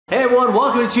everyone,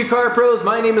 welcome to Two Car Pros.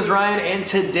 My name is Ryan and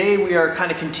today we are kind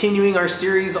of continuing our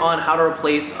series on how to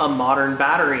replace a modern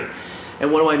battery.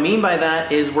 And what do I mean by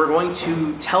that is we're going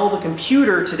to tell the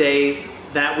computer today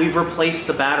that we've replaced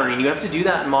the battery, and you have to do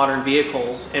that in modern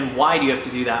vehicles. And why do you have to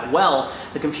do that? Well,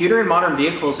 the computer in modern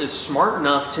vehicles is smart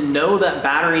enough to know that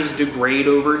batteries degrade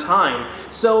over time.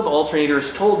 So the alternator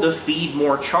is told to feed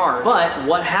more charge. But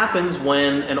what happens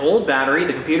when an old battery,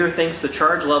 the computer thinks the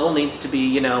charge level needs to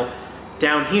be,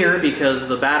 down here because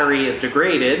the battery is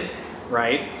degraded,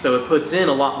 right? So it puts in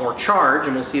a lot more charge,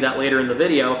 and we'll see that later in the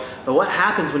video. But what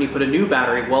happens when you put a new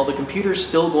battery? Well, the computer's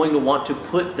still going to want to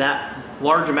put that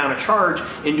large amount of charge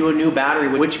into a new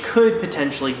battery, which could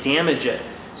potentially damage it.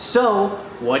 So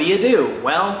what do?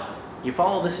 Well, you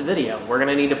follow this video. We're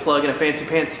gonna need to plug in a fancy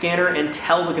pants scanner and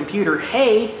tell the computer,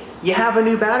 hey, you have a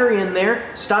new battery in there,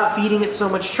 stop feeding it so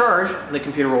much charge. And the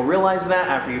computer will realize that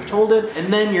after you've told it,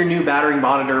 and then your new battery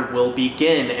monitor will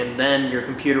begin, and then your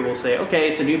computer will say,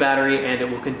 okay, it's a new battery, and it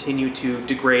will continue to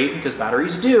degrade because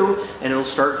batteries do, and it'll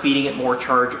start feeding it more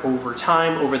charge over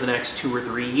time over the next 2 or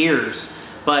 3 years.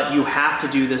 But you have to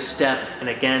do this step, and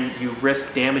again, you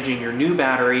risk damaging your new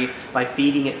battery by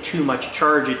feeding it too much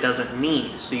charge it doesn't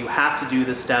need. So you have to do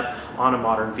this step on a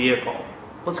modern vehicle.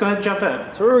 Let's go ahead and jump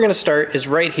in. So where we're going to start is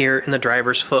right here in the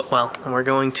driver's footwell, and we're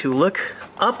going to look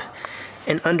up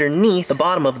and underneath the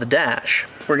bottom of the dash.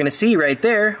 We're going to see right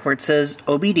there where it says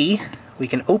OBD, we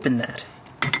can open that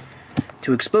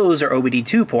to expose our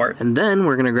OBD2 port. And then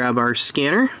we're going to grab our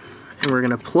scanner and we're going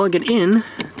to plug it in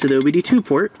to the OBD2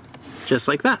 port. Just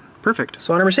like that. Perfect.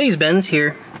 So on a Mercedes-Benz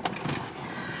here,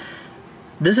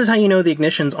 this is how you know the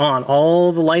ignition's on.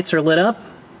 All the lights are lit up.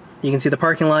 You can see the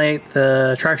parking light,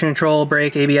 the traction control,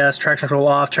 brake, ABS, traction control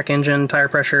off, check engine, tire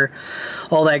pressure,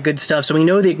 all that good stuff. So we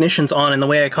know the ignition's on, and the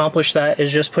way I accomplish that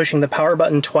is just pushing the power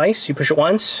button twice. You push it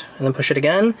once, and then push it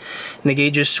again, and the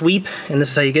gauges sweep, and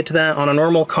this is how you get to that. On a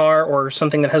normal car or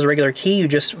something that has a regular key, you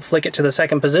just flick it to the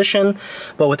second position,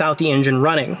 but without the engine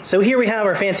running. So here we have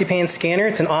our fancy pants scanner.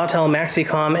 It's an Autel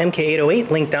Maxicom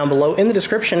MK808, linked down below in the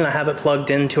description. I have it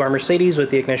plugged into our Mercedes with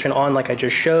the ignition on like I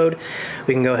just showed.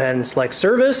 We can go ahead and select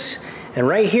service. And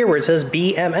right here where it says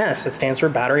BMS, it stands for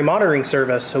Battery Monitoring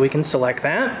Service. So we can select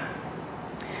that.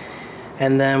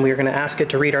 And then we're gonna ask it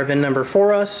to read our VIN number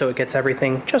for us so it gets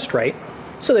everything just right.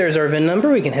 So there's our VIN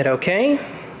number, we can hit OK.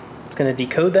 It's gonna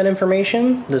decode that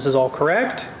information. This is all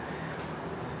correct.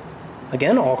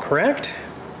 Again, all correct.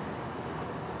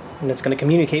 And it's gonna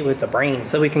communicate with the brain.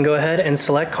 So we can go ahead and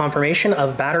select confirmation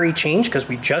of battery change because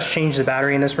we just changed the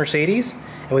battery in this Mercedes,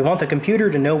 and we want the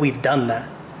computer to know we've done that.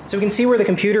 So we can see where the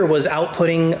computer was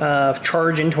outputting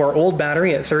charge into our old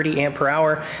battery at 30 amp per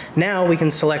hour. Now we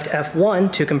can select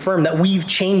F1 to confirm that we've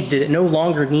changed it. It no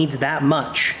longer needs that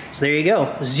much. So there you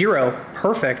go, 0,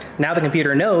 perfect. Now the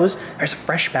computer knows there's a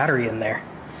fresh battery in there.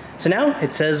 So now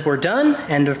it says we're done,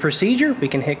 end of procedure. We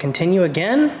can hit continue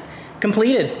again,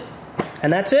 completed.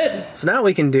 And that's it. So now what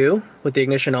we can do with the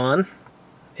ignition on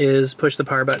is push the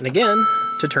power button again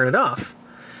to turn it off.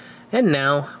 And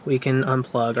now we can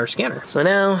unplug our scanner. So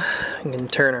now we can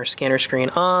turn our scanner screen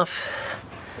off,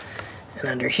 and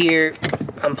under here,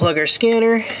 unplug our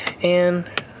scanner and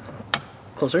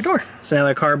close our door. So now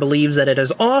the car believes that it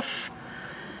is off.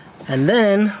 And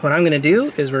then what I'm gonna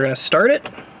do is we're gonna start it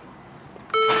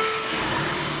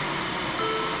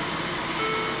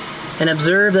and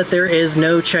observe that there is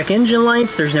no check engine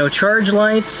lights, there's no charge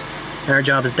lights, and our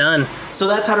job is done. So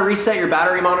that's how to reset your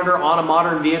battery monitor on a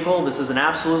modern vehicle. This is an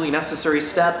absolutely necessary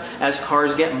step. As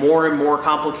cars get more and more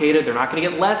complicated, they're not gonna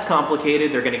get less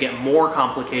complicated, they're gonna get more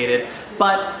complicated.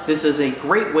 But this is a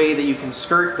great way that you can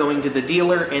skirt going to the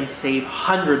dealer and save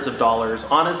hundreds of dollars.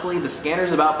 Honestly, the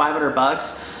scanner's about 500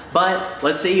 bucks. But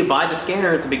let's say you buy the scanner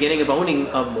at the beginning of owning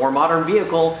a more modern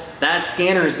vehicle, that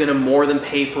scanner is gonna more than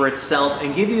pay for itself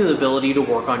and give you the ability to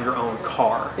work on your own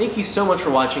car. Thank you so much for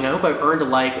watching. I hope I've earned a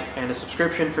like and a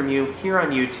subscription from you here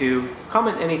on YouTube.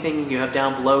 Comment anything you have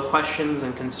down below, questions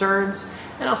and concerns,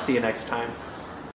 and I'll see you next time.